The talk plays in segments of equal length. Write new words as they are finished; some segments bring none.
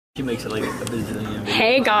She makes it like a bazillion.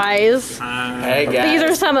 Hey guys. Hey guys. These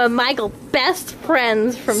are some of Michael's best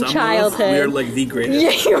friends from childhood. We're like the greatest.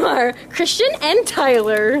 Yeah, you are. Christian and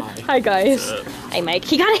Tyler. Hi guys. Hey Mike.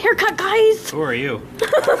 He got a haircut, guys. Who are you?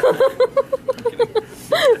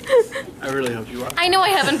 I really hope you are. I know I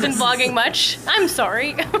haven't been vlogging much. I'm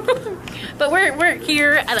sorry. But we're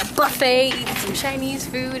here at a buffet eating some Chinese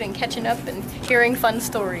food and catching up and hearing fun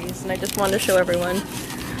stories. And I just wanted to show everyone.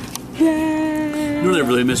 Yay! You know what I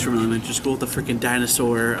really missed from elementary school? The freaking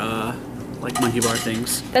dinosaur, like monkey bar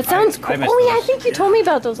things. That sounds cool. missed Oh yeah, I those. think you told me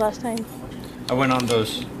about those last time. I went on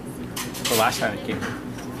those the last time it came.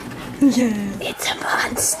 Yeah. It's a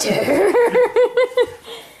monster.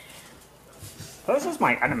 This is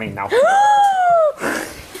my enemy now. Look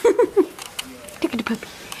at the puppy.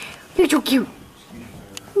 You're so cute.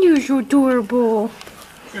 You're so adorable.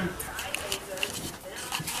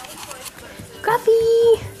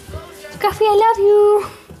 Scruffy! Scruffy, I love you!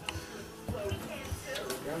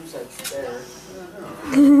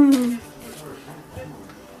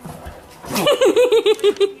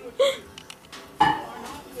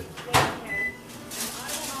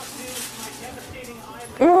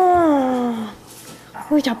 Oh,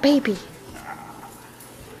 where's our baby?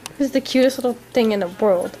 This is the cutest little thing in the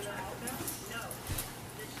world.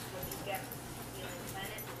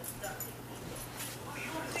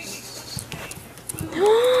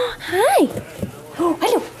 Hi! Oh,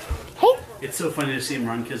 hello! Hey! It's so funny to see him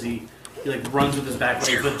run because he like runs with his back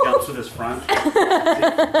legs but jumps with his front.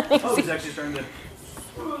 Oh, he's actually starting to.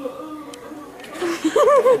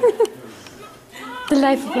 The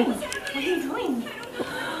life of it. What are you doing?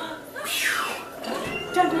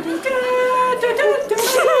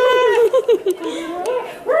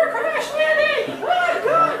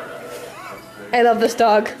 I love this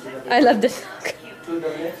dog. I love this.